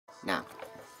Now.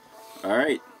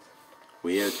 Alright.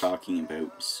 We are talking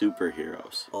about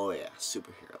superheroes. Oh yeah,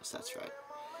 superheroes, that's right.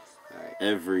 Alright.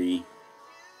 Every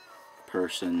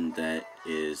person that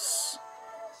is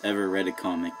ever read a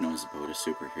comic knows about a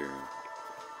superhero.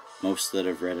 Most that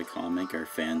have read a comic are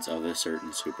fans of a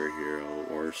certain superhero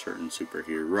or certain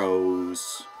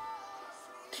superheroes,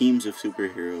 teams of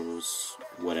superheroes,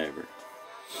 whatever.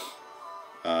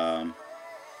 I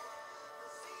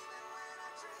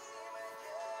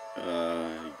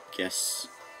guess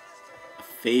a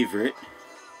favorite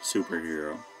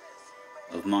superhero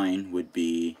of mine would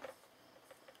be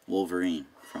Wolverine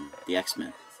from the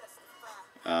X-Men.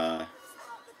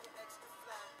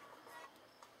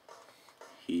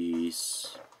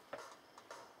 He's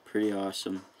pretty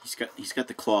awesome. He's got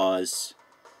the claws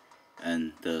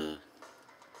and the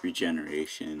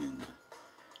regeneration and the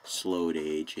slowed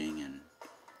aging and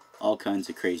all kinds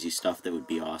of crazy stuff that would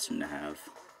be awesome to have.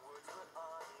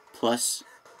 Plus,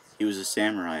 he was a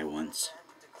samurai once.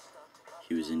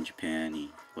 He was in Japan.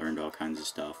 He learned all kinds of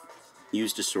stuff. He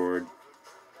used a sword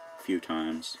a few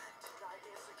times.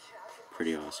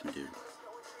 Pretty awesome dude.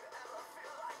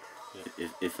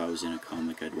 If I was in a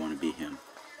comic, I'd want to be him.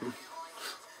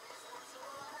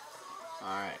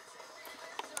 Alright.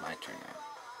 My turn now.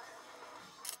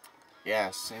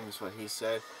 Yeah, same as what he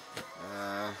said.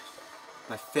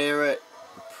 My favorite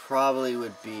probably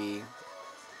would be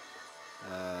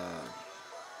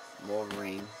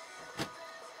Wolverine.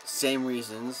 Same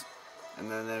reasons. And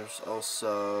then there's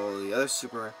also the other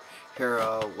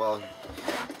superhero, well,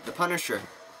 the Punisher.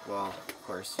 Well, of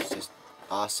course, he's just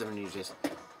awesome and you just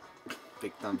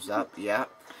big thumbs up. Yeah,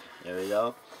 there we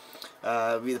go.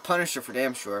 Be the Punisher for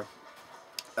damn sure.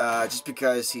 Just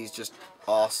because he's just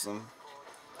awesome.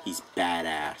 He's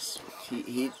badass.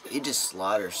 He just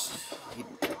slaughters.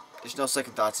 There's no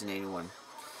second thoughts in anyone.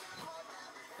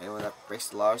 Anyone that breaks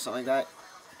the law or something like that,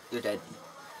 you're dead.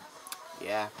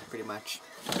 Yeah, pretty much.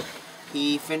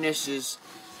 He finishes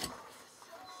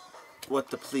what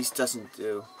the police doesn't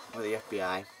do, or the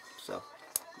FBI. So,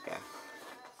 yeah.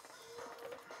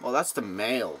 Well, that's the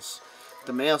males.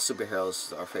 The male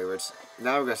superheroes are favorites.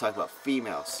 Now we're going to talk about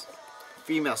females.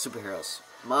 Female superheroes.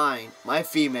 My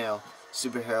female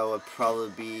superhero would probably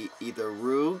be either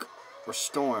Rogue or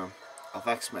Storm of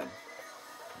X-Men.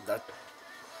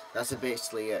 That's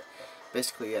basically it.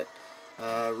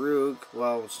 Rogue,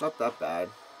 well, it's not that bad.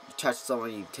 You touch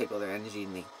someone, you take all their energy,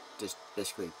 and they just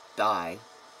basically die.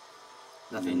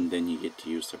 Nothing. And then you get to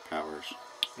use their powers.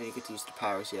 And you get to use the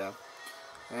powers, yeah.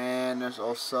 And there's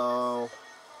also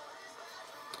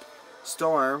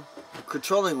Storm.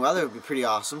 Controlling weather would be pretty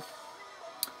awesome.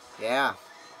 Yeah.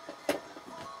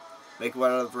 Make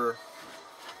whatever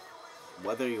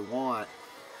weather you want.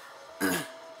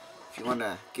 If you want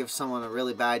to give someone a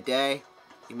really bad day,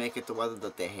 you make it the weather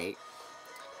that they hate.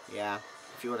 Yeah.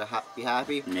 If you want to be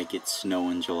happy, Make it snow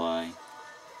in July.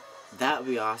 that would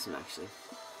be awesome, actually.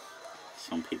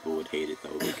 Some people would hate it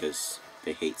though because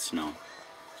they hate snow.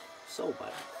 So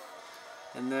bad.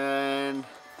 And then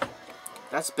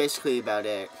that's basically about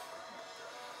it.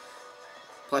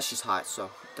 Plus she's hot, so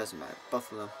it doesn't matter.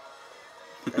 Both of them.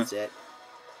 That's it.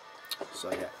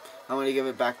 So yeah. I'm going to give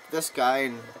it back to this guy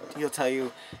and he'll tell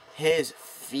you his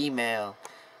female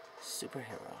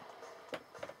superhero.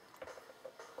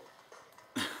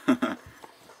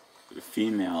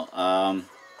 Female, I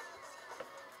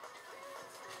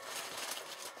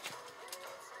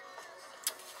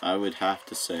would have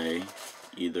to say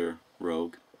either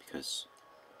Rogue, because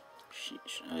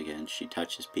she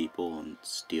touches people and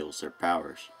steals their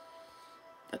powers.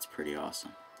 That's pretty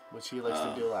awesome. Which he likes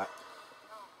to do a lot.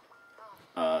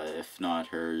 If not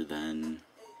her, then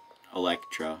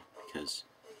Elektra, because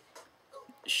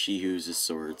she uses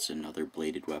swords and other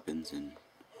bladed weapons, and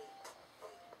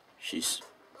she's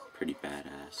pretty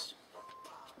badass.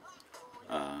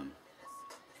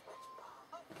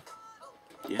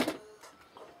 Yeah.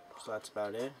 So that's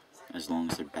about it. As long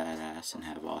as they're badass and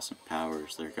have awesome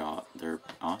powers, they're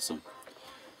awesome.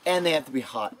 And they have to be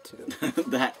hot too.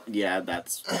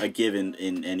 That's a given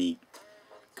in any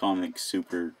comic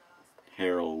super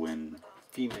heroine.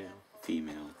 Female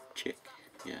chick.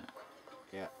 Yeah.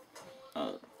 Yeah.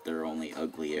 They're only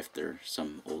ugly if they're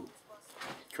some old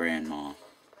grandma.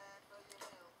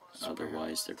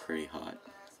 Otherwise, they're pretty hot.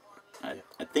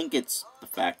 I think it's the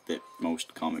fact that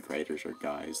most comic writers are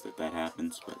guys that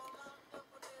happens, but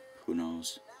who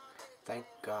knows? Thank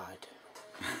God.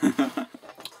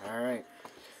 Alright.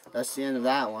 That's the end of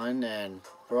that one, and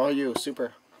for all you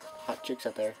super hot chicks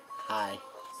out there, hi.